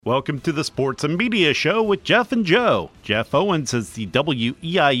Welcome to the Sports and Media Show with Jeff and Joe. Jeff Owens is the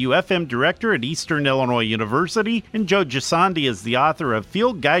WEIU-FM director at Eastern Illinois University, and Joe Gisandi is the author of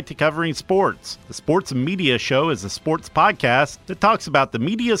Field Guide to Covering Sports. The Sports and Media Show is a sports podcast that talks about the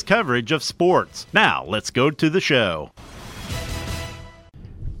media's coverage of sports. Now, let's go to the show.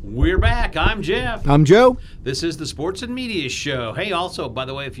 We're back. I'm Jeff. I'm Joe. This is the Sports and Media Show. Hey, also, by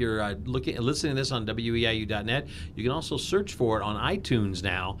the way, if you're listening to this on WEIU.net, you can also search for it on iTunes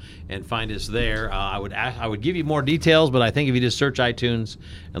now and find us there. I would give you more details, but I think if you just search iTunes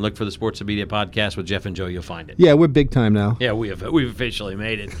and look for the Sports and Media Podcast with Jeff and Joe, you'll find it. Yeah, we're big time now. Yeah, we've officially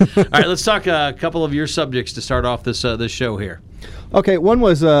made it. All right, let's talk a couple of your subjects to start off this show here. Okay, one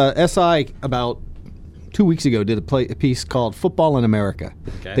was SI about 2 weeks ago did a piece called Football in America.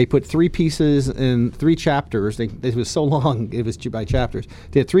 Okay. They put 3 pieces in 3 chapters. It was so long, it was by chapters.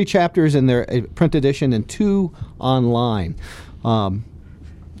 They had 3 chapters in their print edition and 2 online.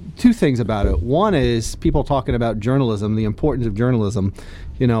 2 things about it. One is people talking about journalism, the importance of journalism.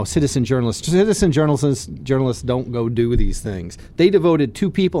 You know, citizen journalists don't go do these things. They devoted 2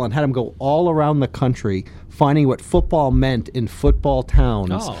 people and had them go all around the country finding what football meant in football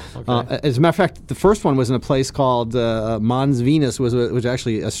towns. Oh, okay. As a matter of fact, the first one was in a place called Mons Venus, was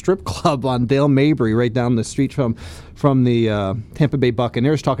actually a strip club on Dale Mabry, right down the street from the Tampa Bay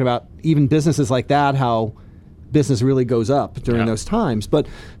Buccaneers, talking about even businesses like that, how business really goes up during those times. But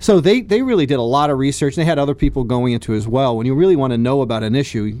so they really did a lot of research. They had other people going into it as well. When you really want to know about an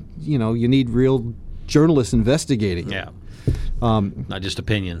issue, you need real journalists investigating. Yeah. Not just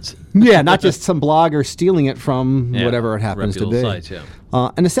opinions. Yeah, not just some blogger stealing it from whatever it happens to be. Sites, yeah.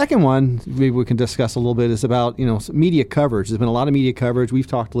 And the second one maybe we can discuss a little bit is about media coverage. There's been a lot of media coverage. We've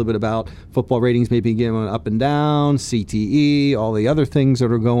talked a little bit about football ratings maybe going up and down, CTE, all the other things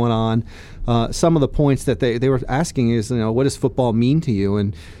that are going on. Some of the points that they were asking is, what does football mean to you?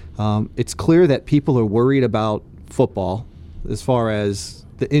 And it's clear that people are worried about football as far as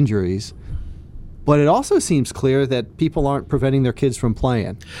the injuries. But it also seems clear that people aren't preventing their kids from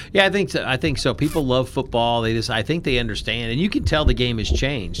playing. Yeah, I think so. People love football. I think they understand, and you can tell the game has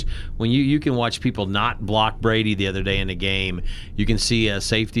changed when you can watch people not block Brady the other day in the game. You can see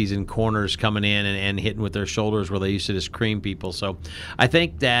safeties and corners coming in and hitting with their shoulders where they used to just cream people. So I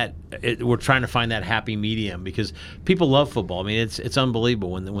think that we're trying to find that happy medium because people love football. I mean, it's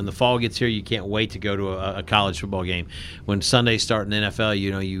unbelievable when the fall gets here. You can't wait to go to a college football game. When Sundays start in the NFL,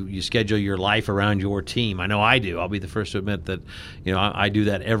 you schedule your life around your team. I know I do. I'll be the first to admit that I do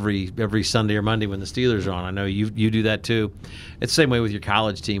that every Sunday or Monday when the Steelers are on. I know you do that too. It's the same way with your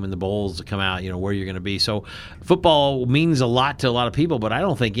college team and the bowls that come out, where you're going to be. So football means a lot to a lot of people, but I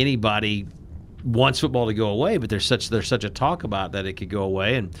don't think anybody wants football to go away, but there's such a talk about that it could go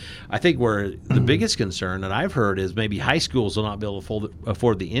away. And I think where the biggest concern that I've heard is maybe high schools will not be able to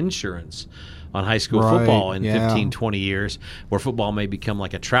afford the insurance on high school football in 15, 20 years, where football may become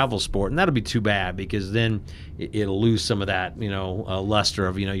like a travel sport. And that'll be too bad because then it'll lose some of that, luster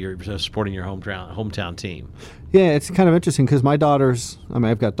of, you're supporting your hometown team. Yeah, it's kind of interesting because my daughters,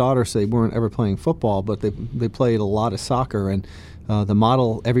 I've got daughters, they weren't ever playing football, but they played a lot of soccer. And the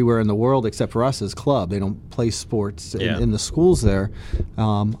model everywhere in the world except for us is club. They don't play sports in the schools there.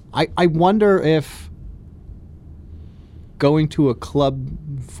 I wonder if going to a club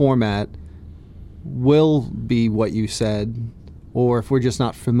format will be what you said, or if we're just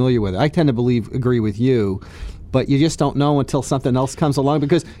not familiar with it. I tend to agree with you, but you just don't know until something else comes along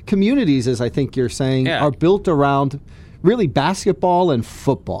because communities, as I think you're saying, are built around really basketball and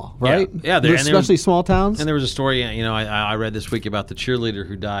football, right? Yeah, especially small towns. And there was a story, I read this week about the cheerleader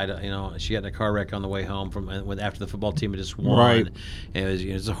who died. She got in a car wreck on the way home after the football team had just won. Right. And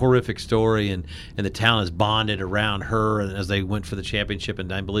it was a horrific story, and the town is bonded around her as they went for the championship,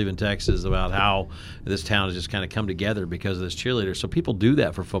 and I believe in Texas about how this town has just kind of come together because of this cheerleader. So people do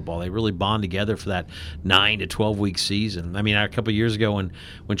that for football. They really bond together for that 9 to 12-week season. I mean, a couple of years ago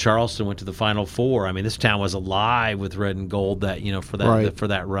when Charleston went to the Final Four, this town was alive with red and gold for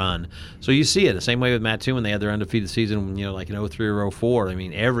that run. So you see it the same way with Mattoon when they had their undefeated season, like in 03 or 04.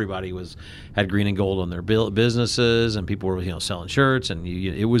 Everybody had green and gold on their businesses, and people were selling shirts, and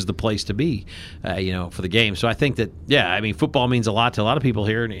it was the place to be, for the game. So I think that football means a lot to a lot of people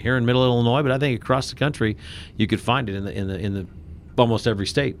here in Middle Illinois, but I think across the country you could find it in the almost every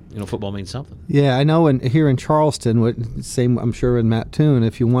state. Football means something. Yeah, I know. And here in Charleston, same I'm sure in Mattoon,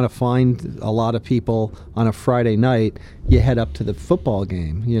 if you want to find a lot of people on a Friday night, you head up to the football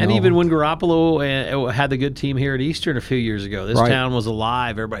game. And even when Garoppolo had the good team here at Eastern a few years ago, this town was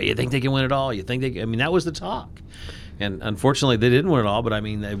alive. Everybody, you think they can win it all? You think that was the talk. And unfortunately, they didn't win it all. But I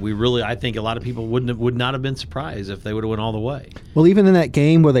mean, I think a lot of people would not have been surprised if they would have went all the way. Well, even in that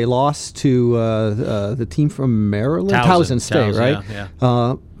game where they lost to the team from Maryland, Towson State, right?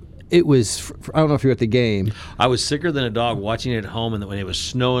 Yeah. It was, I don't know if you were at the game. I was sicker than a dog watching it at home, and when it was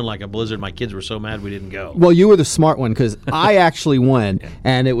snowing like a blizzard, my kids were so mad we didn't go. Well, you were the smart one because I actually went,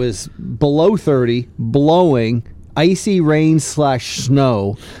 and it was below 30, blowing, icy rain /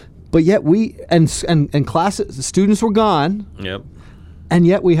 snow, but yet students were gone. Yep. And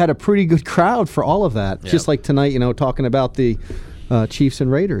yet we had a pretty good crowd for all of that. Just like tonight, talking about the Chiefs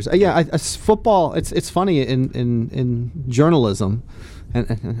and Raiders. Football. It's funny in journalism.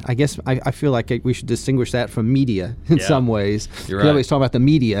 And I guess I feel like we should distinguish that from media in some ways. You're right. Everybody's talking about the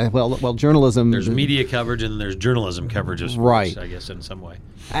media. Well, journalism. There's media coverage and there's journalism coverage of sports, right. I guess, in some way.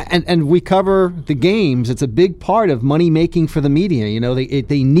 And we cover the games. It's a big part of money making for the media.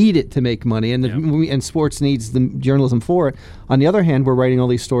 They need it to make money, and and sports needs the journalism for it. On the other hand, we're writing all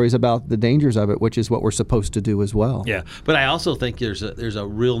these stories about the dangers of it, which is what we're supposed to do as well. Yeah, but I also think there's a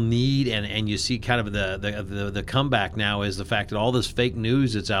real need, and you see kind of the comeback now is the fact that all this fake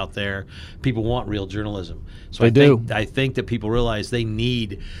news that's out there, people want real journalism. So I think that people realize they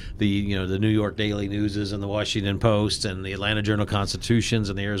need the New York Daily Newses and the Washington Post and the Atlanta Journal-Constitutions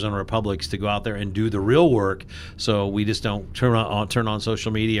and the Arizona Republics to go out there and do the real work. So we just don't turn on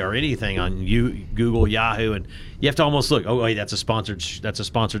social media or anything on Google, Yahoo, and you have to almost look. Oh, wait, that's a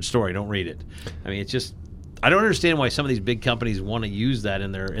sponsored story. Don't read it. I mean, it's just. I don't understand why some of these big companies want to use that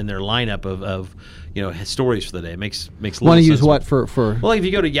in their lineup of stories for the day. It makes want to use what for? Well, if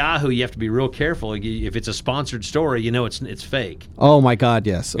you go to Yahoo, you have to be real careful. If it's a sponsored story, it's fake. Oh my God,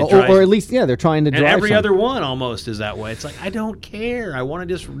 yes. Or at least they're trying to drive. And every something. other one almost is that way. It's like I don't care. I want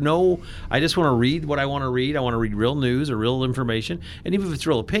to just know. I just want to read what I want to read. I want to read real news or real information. And even if it's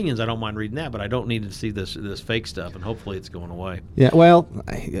real opinions, I don't mind reading that. But I don't need to see this fake stuff. And hopefully, it's going away. Yeah. Well,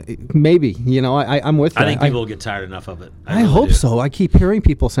 maybe. I'm with that. I think people will get tired enough of it. I really hope so. I keep hearing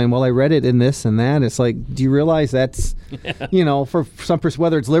people saying, "Well, I read it in this and that." It's like, do you realize that's, for some person,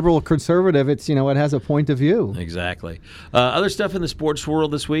 whether it's liberal or conservative, it's it has a point of view. Exactly. Other stuff in the sports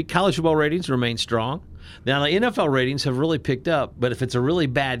world this week: college football ratings remain strong. Now, the NFL ratings have really picked up, but if it's a really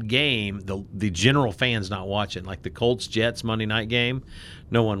bad game, the general fan's not watching. Like the Colts-Jets Monday night game,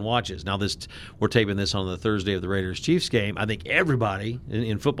 no one watches. Now, we're taping this on the Thursday of the Raiders-Chiefs game. I think everybody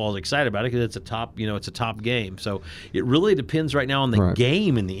in football is excited about it because it's a top game. So it really depends right now on the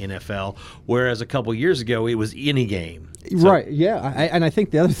game in the NFL, whereas a couple years ago it was any game. So, right, yeah. And I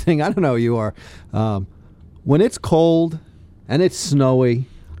think the other thing, I don't know you are, when it's cold and it's snowy,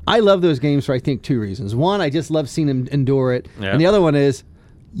 I love those games for, I think, two reasons. One, I just love seeing them endure it. Yep. And the other one is,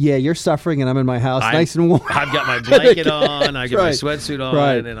 you're suffering and I'm in my house, nice and warm. I've got my blanket on, I got my sweatsuit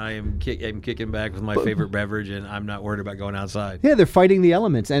on, and I'm kicking back with my favorite beverage, and I'm not worried about going outside. Yeah, they're fighting the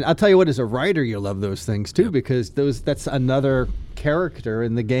elements. And I'll tell you what, as a writer, you love those things, too, because that's another character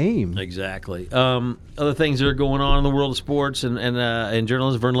in the game. Exactly. Other things that are going on in the world of sports and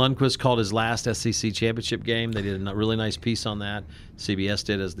journalism, Vern Lundquist called his last SEC championship game. They did a really nice piece on that. CBS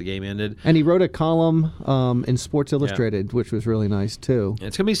did as the game ended. And he wrote a column in Sports Illustrated, which was really nice, too.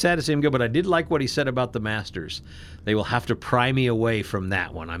 It's going to be sad to see him go, but I did like what he said about the Masters. They will have to pry me away from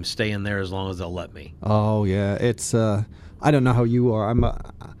that one. I'm staying there as long as they'll let me. Oh, yeah. It's I don't know how you are.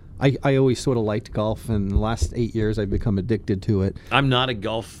 I always sort of liked golf, and in the last 8 years I've become addicted to it. I'm not a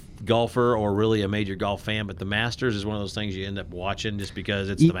golfer or really a major golf fan, but the Masters is one of those things you end up watching just because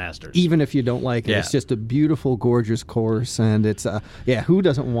it's the Masters. Even if you don't like it, it's just a beautiful, gorgeous course, and it's who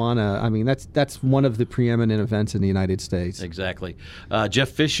doesn't want to? I mean, that's one of the preeminent events in the United States. Exactly. Jeff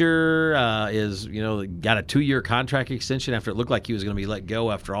Fisher is got a 2-year contract extension after it looked like he was going to be let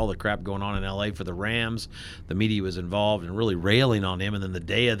go after all the crap going on in L.A. for the Rams. The media was involved and really railing on him, and then the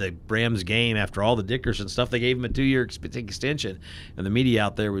day of the Rams game, after all the Dickerson stuff, they gave him a 2-year extension, and the media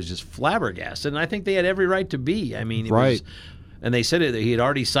out there was just flabbergasted, and I think they had every right to be. I mean, and they said that he had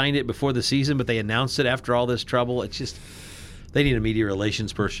already signed it before the season, but they announced it after all this trouble. It's just they need a media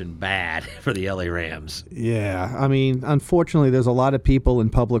relations person bad for the LA Rams. Yeah, I mean, unfortunately, there's a lot of people in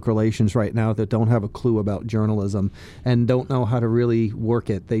public relations right now that don't have a clue about journalism and don't know how to really work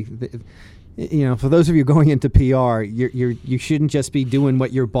it. They for those of you going into PR, you shouldn't just be doing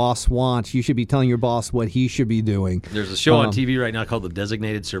what your boss wants. You should be telling your boss what he should be doing. There's a show on TV right now called The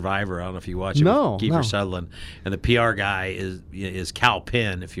Designated Survivor. I don't know if you watch it. No, with Kiefer Sutherland, and the PR guy is Cal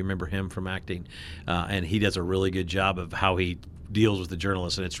Penn, if you remember him from acting, and he does a really good job of how he deals with the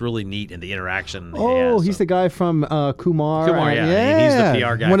journalists, and it's really neat in the interaction. He's the guy from Kumar. Kumar, yeah. He's the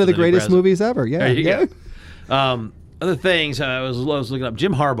PR guy. One of the greatest movies ever. Yeah, There you go. Other things I was looking up.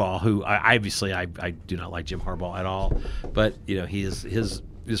 Jim Harbaugh, who I do not like Jim Harbaugh at all, but his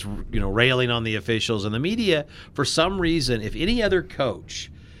railing on the officials and the media, for some reason, if any other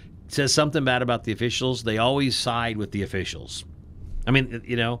coach says something bad about the officials, they always side with the officials. I mean,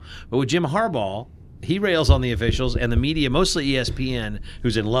 but with Jim Harbaugh, he rails on the officials, and the media, mostly ESPN,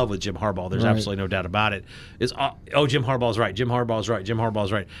 who's in love with Jim Harbaugh, there's absolutely no doubt about it, is, Jim Harbaugh's right, Jim Harbaugh's right, Jim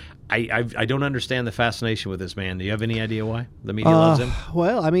Harbaugh's right. I don't understand the fascination with this man. Do you have any idea why the media loves him?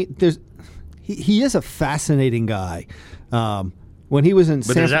 Well, I mean, he is a fascinating guy. When he was in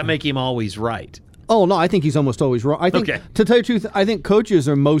But does that make him always right? Oh, no, I think he's almost always wrong. I think, to tell you the truth, I think coaches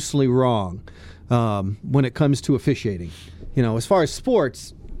are mostly wrong when it comes to officiating. As far as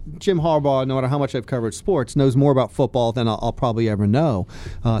sports, Jim Harbaugh, no matter how much I've covered sports, knows more about football than I'll probably ever know.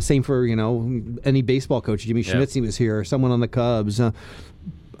 Same for, any baseball coach. Jimmy Schmitzy was here, or someone on the Cubs.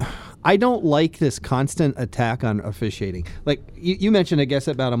 I don't like this constant attack on officiating. Like you mentioned, I guess,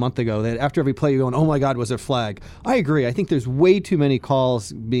 about a month ago that after every play you're going, oh, my God, was there a flag? I agree. I think there's way too many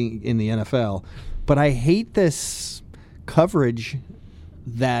calls being in the NFL. But I hate this coverage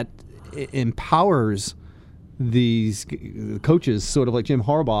that empowers these coaches, sort of like Jim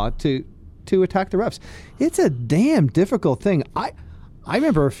Harbaugh, to attack the refs. It's a damn difficult thing. I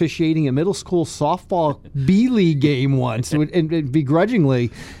remember officiating a middle school softball B-League game once, and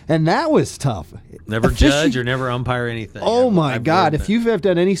begrudgingly, and that was tough. Never judge or never umpire anything. Oh, my God. If you've ever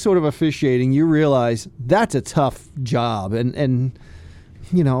done any sort of officiating, you realize that's a tough job. And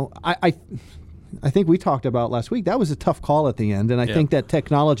I think we talked about last week, that was a tough call at the end, and I think that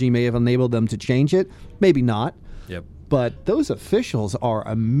technology may have enabled them to change it. Maybe not. Yep. But those officials are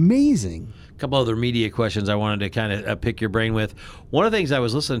amazing. A couple other media questions I wanted to kind of pick your brain with. One of the things I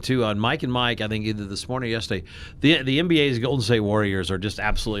was listening to on Mike and Mike, I think either this morning or yesterday, the NBA's Golden State Warriors are just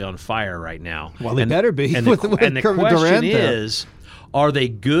absolutely on fire right now. Well, they better be. And the question is, are they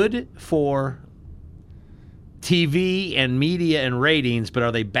good for TV and media and ratings, but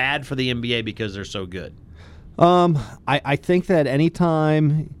are they bad for the NBA because they're so good? I think that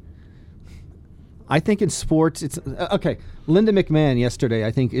anytime, I think in sports, it's okay. Linda McMahon yesterday,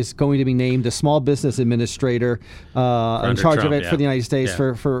 I think, is going to be named the small business administrator in charge of it for the United States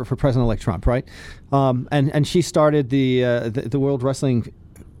for President-elect Trump, right? And she started the World Wrestling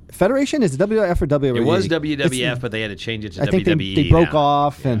Federation. Is it WWF or WWE? It was WWF, but they had to change it to WWE. I think they broke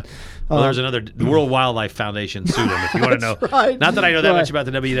off and. Well, there's another World Wildlife Foundation sued them, if you want to know. Right. Not that I know that much about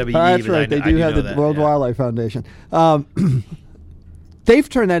the WWE. That's right. They do have the World Wildlife Foundation. They've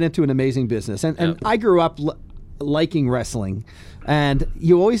turned that into an amazing business. And I grew up liking wrestling. And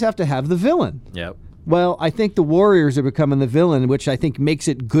you always have to have the villain. Yep. Well, I think the Warriors are becoming the villain, which I think makes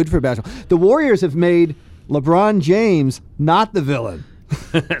it good for basketball. The Warriors have made LeBron James not the villain.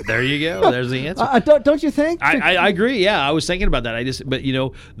 There you go. There's the answer. Don't you think? I agree. Yeah, I was thinking about that. But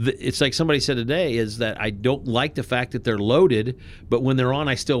it's like somebody said today, is that I don't like the fact that they're loaded, but when they're on,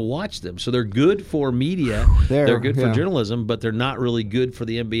 I still watch them. So they're good for media. They're good for journalism, but they're not really good for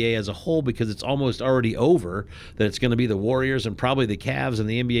the NBA as a whole because it's almost already over. That it's going to be the Warriors and probably the Cavs in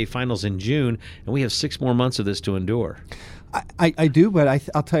the NBA Finals in June, and we have 6 more months of this to endure. I do, but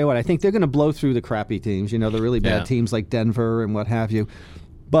I'll tell you what, I think they're going to blow through the crappy teams, the really bad teams like Denver and what have you.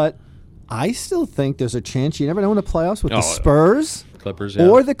 But I still think there's a chance you never know in the playoffs with the Spurs. Clippers,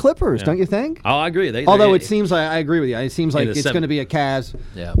 or the Clippers, don't you think? Oh, I agree. Although it seems like, I agree with you, it seems like it's going to be a Cavs,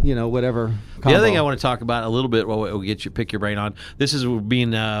 whatever combo. The other thing I want to talk about a little bit, we'll pick your brain on, this is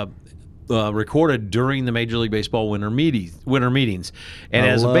being recorded during the Major League Baseball winter meetings. And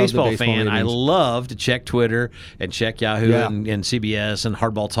as a baseball fan, I love to check Twitter and check Yahoo and CBS and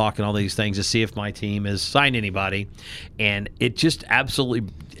Hardball Talk and all these things to see if my team has signed anybody. And it just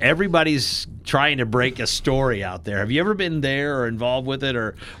absolutely, everybody's trying to break a story out there. Have you ever been there or involved with it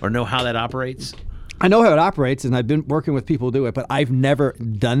or know how that operates? I know how it operates, and I've been working with people who do it, but I've never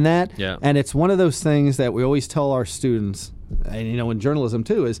done that. Yeah. And it's one of those things that we always tell our students, and in journalism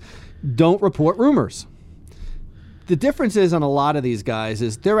too, is don't report rumors. The difference is on a lot of these guys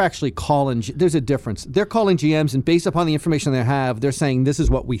is they're actually calling. There's a difference. They're calling GMs, and based upon the information they have, they're saying this is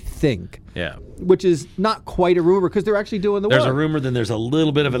what we think. Yeah. Which is not quite a rumor because they're actually doing the work. There's a rumor, then there's a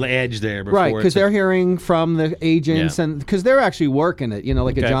little bit of an edge there. Right, because they're hearing from the agents and because they're actually working it,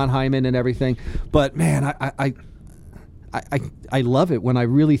 like a John Hyman and everything. But man, I love it when I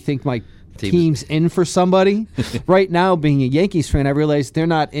really think my team's in for somebody. Right now, being a Yankees fan, I realize they're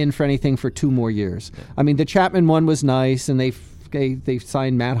not in for anything for 2 more years. I mean, the Chapman one was nice, and they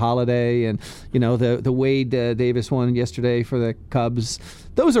signed Matt Holliday, and the Wade Davis one yesterday for the Cubs.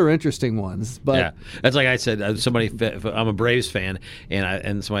 those are interesting ones. But yeah, that's like I said. I'm a Braves fan,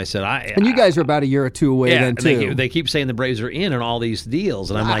 and somebody said and you guys are about a year or two away then too. They keep saying the Braves are in on all these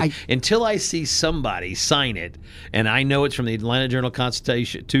deals, and I'm like, until I see somebody sign it, and I know it's from the Atlanta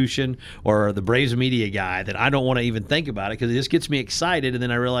Journal-Constitution or the Braves media guy, that I don't want to even think about it because it just gets me excited, and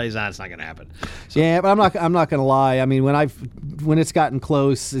then I realize it's not going to happen. So, yeah, but I'm not going to lie. I mean, when it's gotten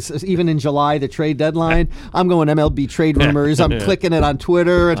close, even in July, the trade deadline, I'm going MLB trade rumors. I'm clicking it on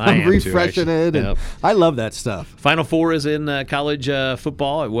Twitter and I'm refreshing it. And I love that stuff. Final Four is in college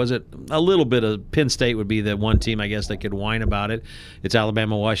football. It wasn't a little bit of Penn State would be the one team I guess that could whine about it. It's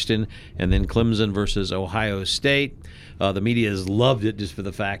Alabama, Washington, and then Clemson versus Ohio State. The media has loved it just for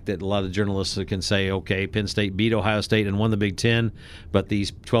the fact that a lot of journalists can say, okay, Penn State beat Ohio State and won the Big Ten, but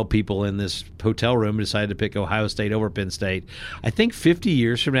these 12 people in this hotel room decided to pick Ohio State over Penn State. I think 50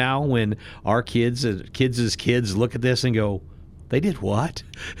 years from now, when our kids look at this and go, they did what?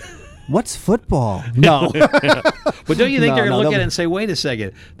 What's football? No. But don't you think they're going to look at it and say, wait a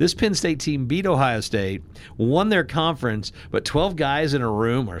second, this Penn State team beat Ohio State, won their conference, but 12 guys in a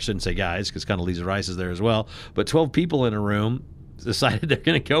room, or I shouldn't say guys because Condoleezza Rice is there as well, but 12 people in a room decided they're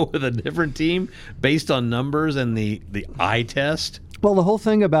going to go with a different team based on numbers and the eye test? Well, the whole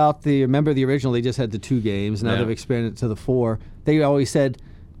thing about remember the original, they just had the 2 games. Now they've expanded it to the 4. They always said,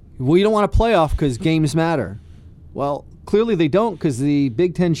 we don't want a playoff because games matter. Well, clearly they don't because the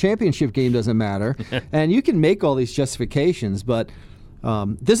Big Ten championship game doesn't matter. And you can make all these justifications, but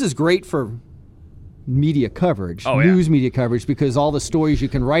this is great for media coverage, news media coverage, because all the stories you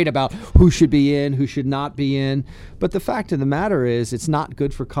can write about who should be in, who should not be in. But the fact of the matter is it's not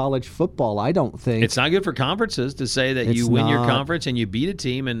good for college football, I don't think. It's not good for conferences to say that you win your conference and you beat a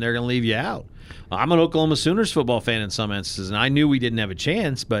team and they're going to leave you out. I'm an Oklahoma Sooners football fan in some instances, and I knew we didn't have a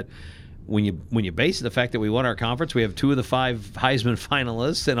chance, but when you base the fact that we won our conference, we have 2 of the 5 Heisman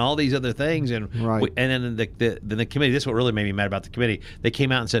finalists and all these other things, and then the committee. This is what really made me mad about the committee. They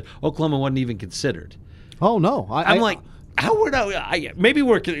came out and said Oklahoma wasn't even considered. Oh no! I'm like, how would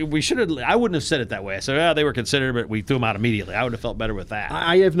we should have. I wouldn't have said it that way. I said, they were considered, but we threw them out immediately. I would have felt better with that.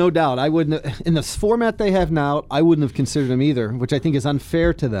 I have no doubt. I wouldn't in the format they have now. I wouldn't have considered them either, which I think is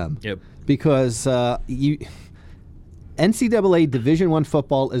unfair to them. Yep. Because NCAA Division I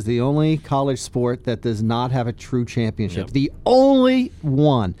football is the only college sport that does not have a true championship. Yep. The only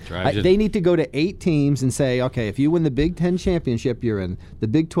one. They need to go to 8 teams and say, okay, if you win the Big Ten championship, you're in. The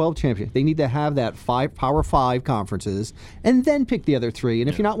Big 12 championship. They need to have that Power 5 conferences and then pick the other 3. And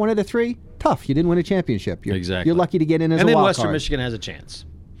if you're not one of the 3, tough. You didn't win a championship. You're lucky to get in as a wild card. And then Western Michigan has a chance.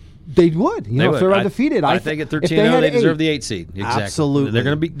 They would. If they're undefeated. I think at 13-0, they deserve the 8 seed. Exactly. Absolutely. They're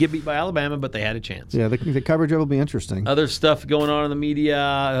going to get beat by Alabama, but they had a chance. Yeah, the coverage will be interesting. Other stuff going on in the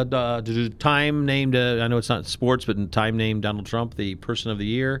media. Time named, I know it's not sports, but Time named Donald Trump the person of the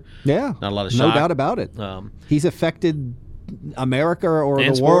year. Yeah. Not a lot of shock. No doubt about it. He's affected America or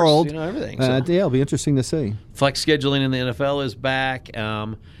the sports, world. Everything. It'll be interesting to see. Flex scheduling in the NFL is back.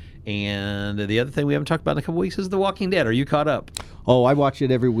 And the other thing we haven't talked about in a couple weeks is The Walking Dead. Are you caught up? Oh, I watch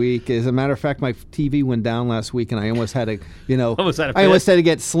it every week. As a matter of fact, my TV went down last week, and I almost had to, almost had to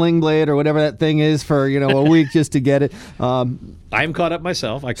get Sling Blade or whatever that thing is for, a week just to get it. I'm caught up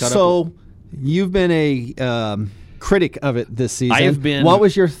myself. So you've been a critic of it this season. I have been. What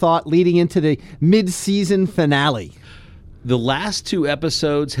was your thought leading into the mid-season finale? The last 2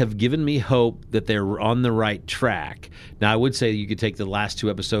 episodes have given me hope that they're on the right track. Now, I would say you could take the last 2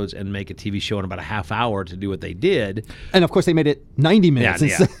 episodes and make a TV show in about a half hour to do what they did. And, of course, they made it 90 minutes.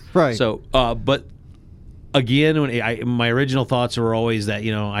 Yeah. Right. So, but again, my original thoughts were always that,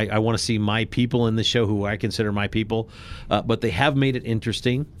 I want to see my people in the show who I consider my people. But they have made it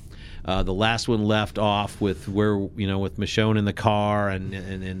interesting. The last one left off with with Michonne in the car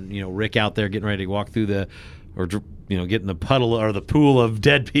and Rick out there getting ready to walk through get in the puddle or the pool of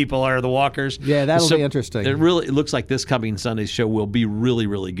dead people or the walkers. Yeah, that'll be interesting. It looks like this coming Sunday's show will be really,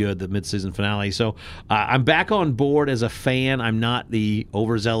 really good, the mid-season finale. So I'm back on board as a fan. I'm not the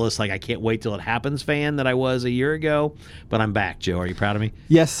overzealous, I can't wait till it happens fan that I was a year ago, but I'm back, Joe. Are you proud of me?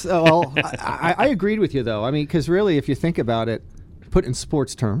 Yes. Well, I agreed with you, though. I mean, because really, if you think about it, put in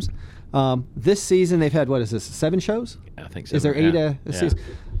sports terms, this season they've had, 7 shows? I think so. Is there 8 a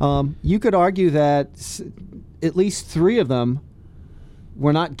season? You could argue that at least 3 of them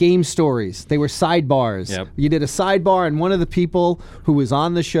were not game stories. They were sidebars. Yep. You did a sidebar and one of the people who was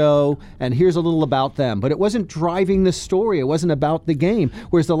on the show, and here's a little about them. But it wasn't driving the story. It wasn't about the game.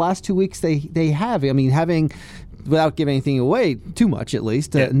 Whereas the last 2 weeks they have. I mean, having, without giving anything away too much at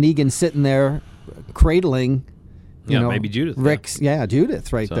least, Negan sitting there cradling maybe Judith. Rick's,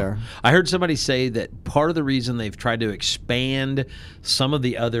 Judith right there. I heard somebody say that part of the reason they've tried to expand some of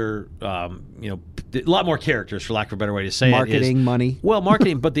the other, a lot more characters, for lack of a better way to say marketing, money. Well,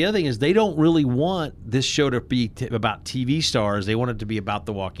 marketing, but the other thing is they don't really want this show to be about TV stars. They want it to be about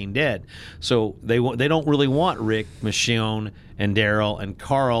The Walking Dead. So they don't really want Rick, Michonne, and Daryl and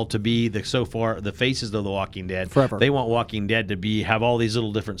Carl to be the faces of The Walking Dead forever. They want Walking Dead to have all these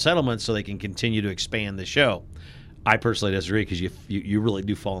little different settlements so they can continue to expand the show. I personally disagree because you really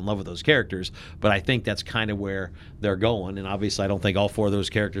do fall in love with those characters, but I think that's kind of where they're going. And obviously, I don't think all 4 of those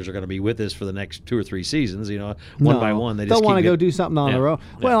characters are going to be with us for the next 2 or 3 seasons. One by one, they'll want to go do something on their own.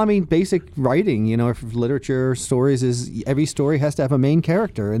 Yeah. Well, I mean, basic writing, if literature, stories is every story has to have a main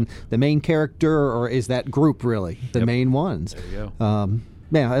character, and the main character or is that group really the main ones. There you go.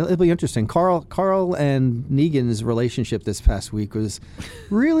 Yeah, it'll be interesting. Carl and Negan's relationship this past week was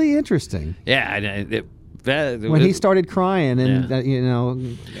really interesting. Yeah, when he started crying, and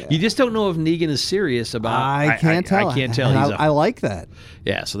you just don't know if Negan is serious about. I can't tell. I can't tell. I like that.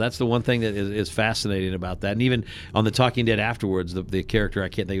 Yeah, so that's the one thing that is fascinating about that. And even on the Talking Dead afterwards, the character, I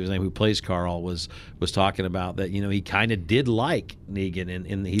can't think of his name, who plays Carl, was talking about that. He kind of did like Negan,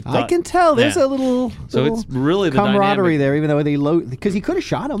 and he thought, I can tell there's a little it's really the camaraderie dynamic there, even though because he could have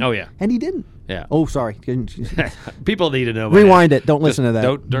shot him. Oh yeah, and he didn't. Yeah. Oh, sorry. People need to know. Rewind it. Don't listen to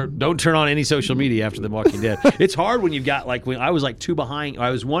that. Don't turn on any social media after The Walking Dead. It's hard when you've got when I was 2 behind.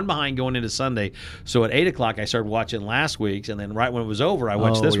 I was 1 behind going into Sunday. So at 8 o'clock I started watching last week's, and then right when it was over I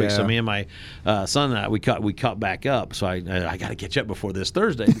watched this week. So me and my son and I we caught back up. So I got to catch up before this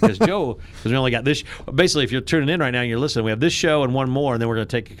Thursday because because we only got this. Basically, if you're tuning in right now and you're listening, we have this show and one more, and then we're going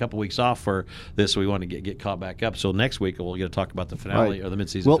to take a couple weeks off for this. So we want to get caught back up. So next week we'll get to talk about the finale or the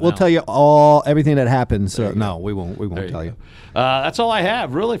midseason. We'll tell you everything that happens. No, we won't. We won't tell you. That's all I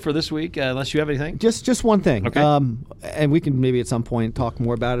have really for this week. Unless you have anything. Just one thing. Okay. And we can maybe at some point talk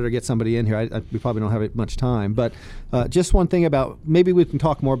more about it or get somebody in here. We probably don't have much time, but just one thing about maybe we can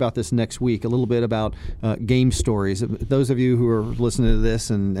talk more about this next week. A little bit about game stories. Those of you who are listening to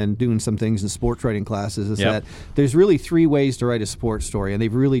this and doing some things in sports writing classes is that there's really 3 ways to write a sports story, and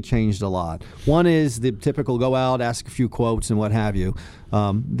they've really changed a lot. One is the typical go out, ask a few quotes, and what have you.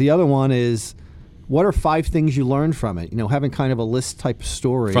 The other one is, what are 5 things you learned from it? Having kind of a list type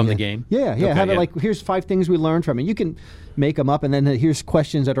story. From the game? Yeah. Okay, have it here's 5 things we learned from it. You can make them up, and then here's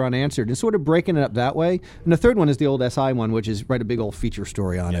questions that are unanswered, and sort of breaking it up that way. And the third one is the old SI one, which is write a big old feature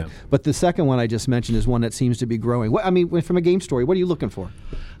story on it. But the second one I just mentioned is one that seems to be growing. From a game story, what are you looking for?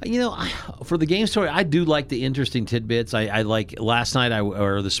 For the game story, I do like the interesting tidbits. I like last night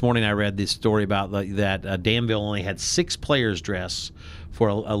or this morning I read this story about that Danville only had 6 players dress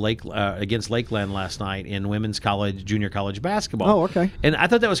for against Lakeland last night in women's junior college basketball. Oh, okay. And I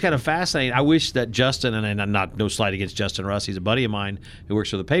thought that was kind of fascinating. I wish that Justin, and I'm no slight against Justin Russ, he's a buddy of mine who works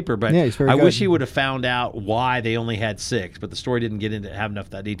for the paper, but he's very good. Wish he would have found out why they only had 6, but the story didn't have enough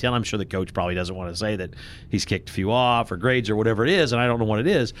of that detail. I'm sure the coach probably doesn't want to say that he's kicked a few off or grades or whatever it is, and I don't know what it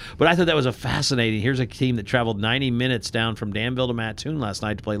is, but I thought that was a fascinating. Here's a team that traveled 90 minutes down from Danville to Mattoon last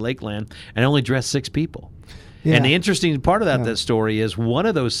night to play Lakeland and only dressed 6 people. Yeah. And the interesting part of that story is one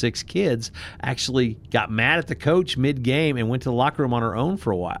of those 6 kids actually got mad at the coach mid-game and went to the locker room on her own for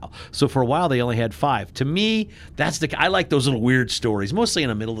a while. So for a while, they only had 5. To me, I like those little weird stories, mostly in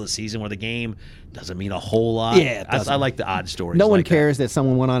the middle of the season where the game doesn't mean a whole lot. Yeah, I like the odd stories. No one cares that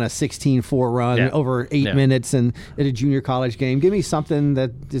someone went on a 16-4 run over 8 minutes and at a junior college game. Give me something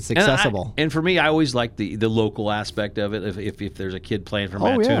that is accessible. And for me, I always like the local aspect of it. If there's a kid playing from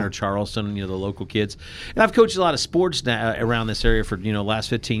Mattoon or Charleston, the local kids. And I've coached a lot of sports around this area for last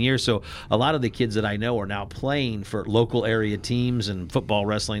 15 years. So a lot of the kids that I know are now playing for local area teams and football,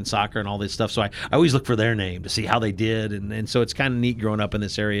 wrestling, soccer, and all this stuff. So I always look for their name to see how they did. And so it's kind of neat growing up in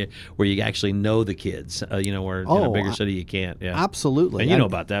this area where you actually know the kids. Where in a bigger city you can't. Yeah, absolutely. And you know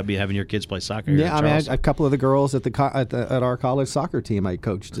about that, having your kids play soccer. Yeah, a couple of the girls at our college soccer team I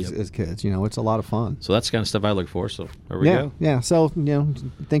coached as kids. It's a lot of fun. So that's the kind of stuff I look for. So there we go. Yeah. So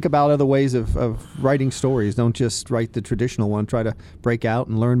think about other ways of writing stories. Don't just write the traditional one. Try to break out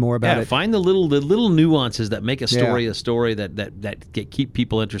and learn more about it. Find the little nuances that make a story a story that keep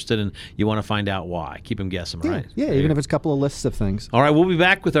people interested, and you want to find out why. Keep them guessing, right? Yeah, even if it's a couple of lists of things. All right, we'll be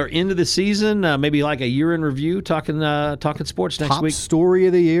back with our end of the season, maybe like a year in review, talking sports next week. Top story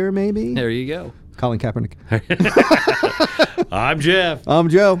of the year, maybe. There you go. Colin Kaepernick. I'm Jeff. I'm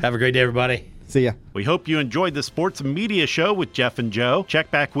Joe. Have a great day, everybody. See ya. We hope you enjoyed the Sports and Media Show with Jeff and Joe.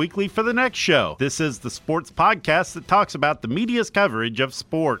 Check back weekly for the next show. This is the sports podcast that talks about the media's coverage of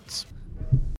sports.